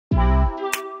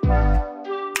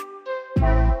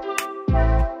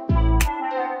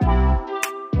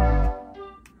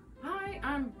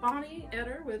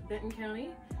with Benton County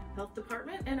Health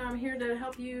Department, and I'm here to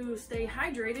help you stay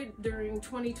hydrated during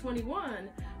 2021.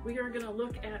 We are going to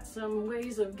look at some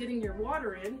ways of getting your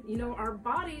water in. You know, our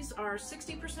bodies are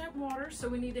 60% water, so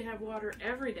we need to have water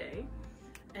every day.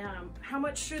 How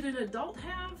much should an adult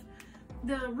have?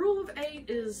 The rule of 8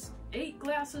 is 8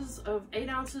 glasses of 8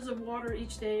 ounces of water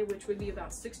each day, which would be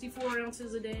about 64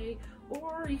 ounces a day.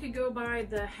 Or you could go by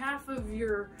the half of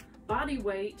your body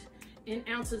weight in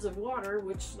ounces of water,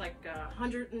 which like a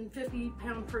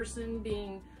 150-pound person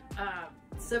being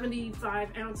 75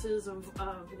 ounces of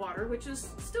water, which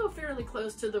is still fairly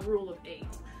close to the rule of 8.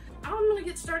 I'm going to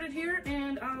get started here,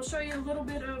 and I'll show you a little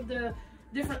bit of the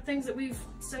different things that we've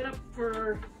set up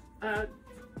for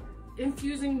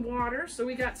infusing water. So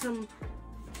we got some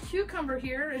cucumber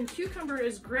here, and cucumber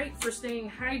is great for staying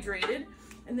hydrated.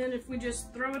 And then if we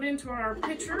just throw it into our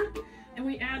pitcher and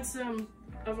we add some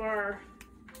of our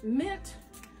mint,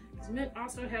 because mint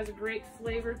also has a great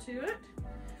flavor to it.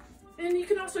 And you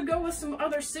can also go with some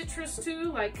other citrus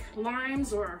too, like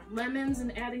limes or lemons,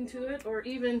 and adding to it, or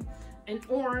even an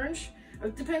orange.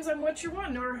 It depends on what you're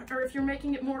wanting, or if you're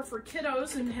making it more for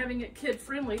kiddos and having it kid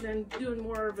friendly, then doing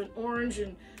more of an orange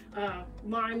and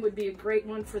lime would be a great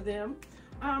one for them.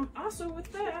 Also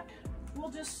with that,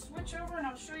 we'll just switch over and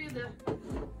I'll show you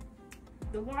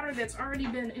the water that's already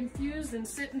been infused and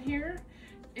sitting here.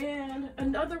 And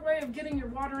another way of getting your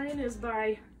water in is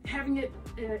by having it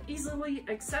easily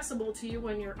accessible to you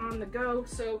when you're on the go.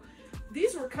 So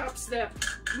these were cups that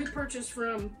we purchased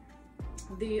from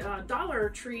the Dollar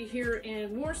Tree here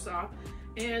in Warsaw,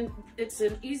 and it's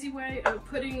an easy way of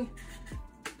putting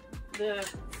the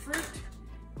fruit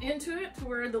into it to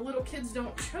where the little kids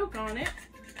don't choke on it.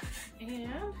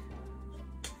 And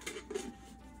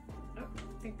oh,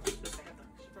 I think we're supposed to have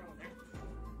the straw there.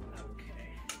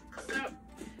 Okay, so,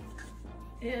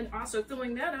 and also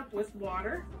filling that up with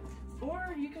water,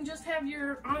 or you can just have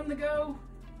your on-the-go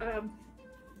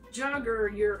jug or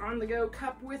your on-the-go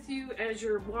cup with you as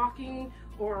you're walking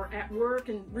or at work,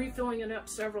 and refilling it up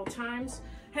several times.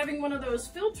 Having one of those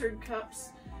filtered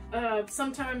cups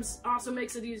sometimes also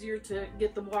makes it easier to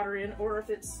get the water in, or if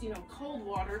it's, you know, cold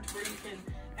water, to where you can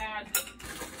add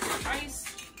ice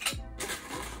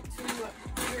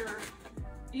to your,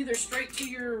 either straight to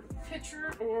your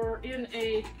pitcher or in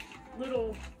a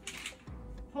little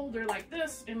holder like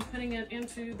this, and putting it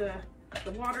into the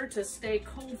water to stay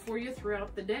cold for you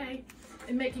throughout the day,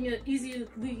 and making it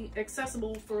easily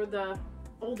accessible for the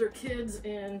older kids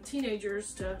and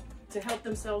teenagers to help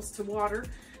themselves to water.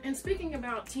 And speaking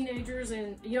about teenagers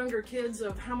and younger kids,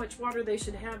 of how much water they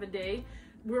should have a day,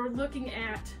 we're looking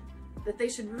at that they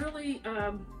should really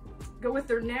go with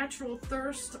their natural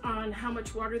thirst on how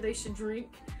much water they should drink.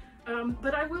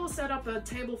 But I will set up a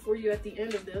table for you at the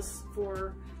end of this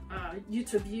for you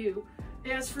to view.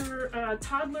 As for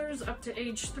toddlers up to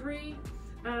age 3,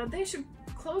 they should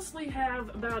closely have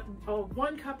about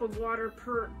 1 cup of water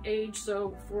per age.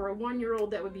 So for a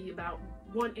 1-year-old, that would be about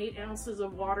 1/8 ounces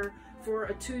of water. For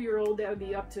a 2-year-old, that would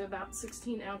be up to about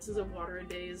 16 ounces of water a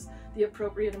day is the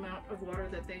appropriate amount of water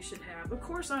that they should have. Of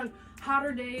course, on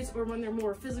hotter days or when they're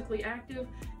more physically active,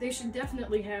 they should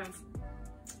definitely have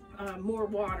more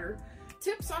water.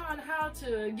 Tips on how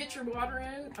to get your water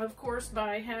in, of course,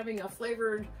 by having a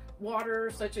flavored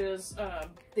water, such as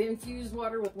the infused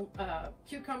water with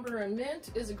cucumber and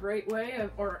mint is a great way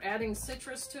of, or adding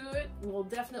citrus to it will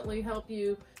definitely help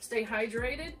you stay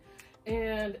hydrated.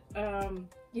 And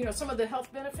you know, some of the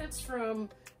health benefits from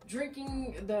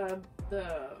drinking the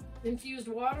infused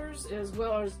waters, as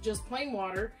well as just plain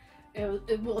water,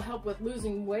 it will help with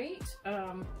losing weight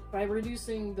by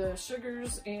reducing the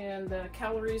sugars and the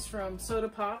calories from soda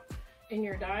pop in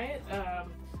your diet.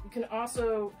 It can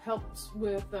also help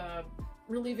with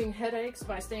relieving headaches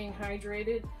by staying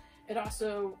hydrated. It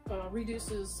also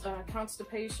reduces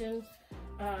constipation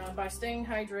by staying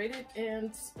hydrated.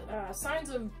 And signs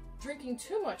of drinking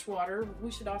too much water,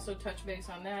 we should also touch base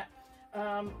on that.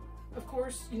 Of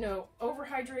course, you know,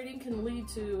 overhydrating can lead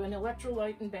to an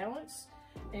electrolyte imbalance,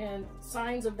 and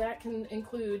signs of that can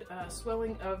include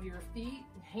swelling of your feet,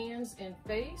 hands, and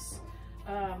face.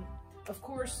 Of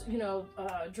course, you know,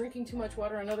 drinking too much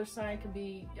water, another sign could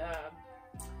be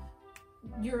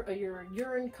your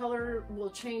urine color will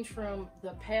change from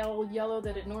the pale yellow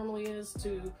that it normally is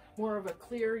to more of a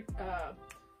clear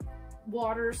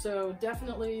water. So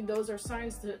definitely those are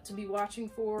signs to be watching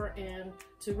for, and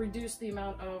to reduce the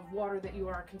amount of water that you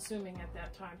are consuming at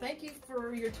that time. Thank you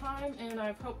for your time, and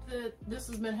I hope that this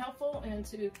has been helpful, and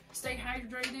to stay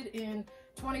hydrated in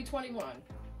 2021.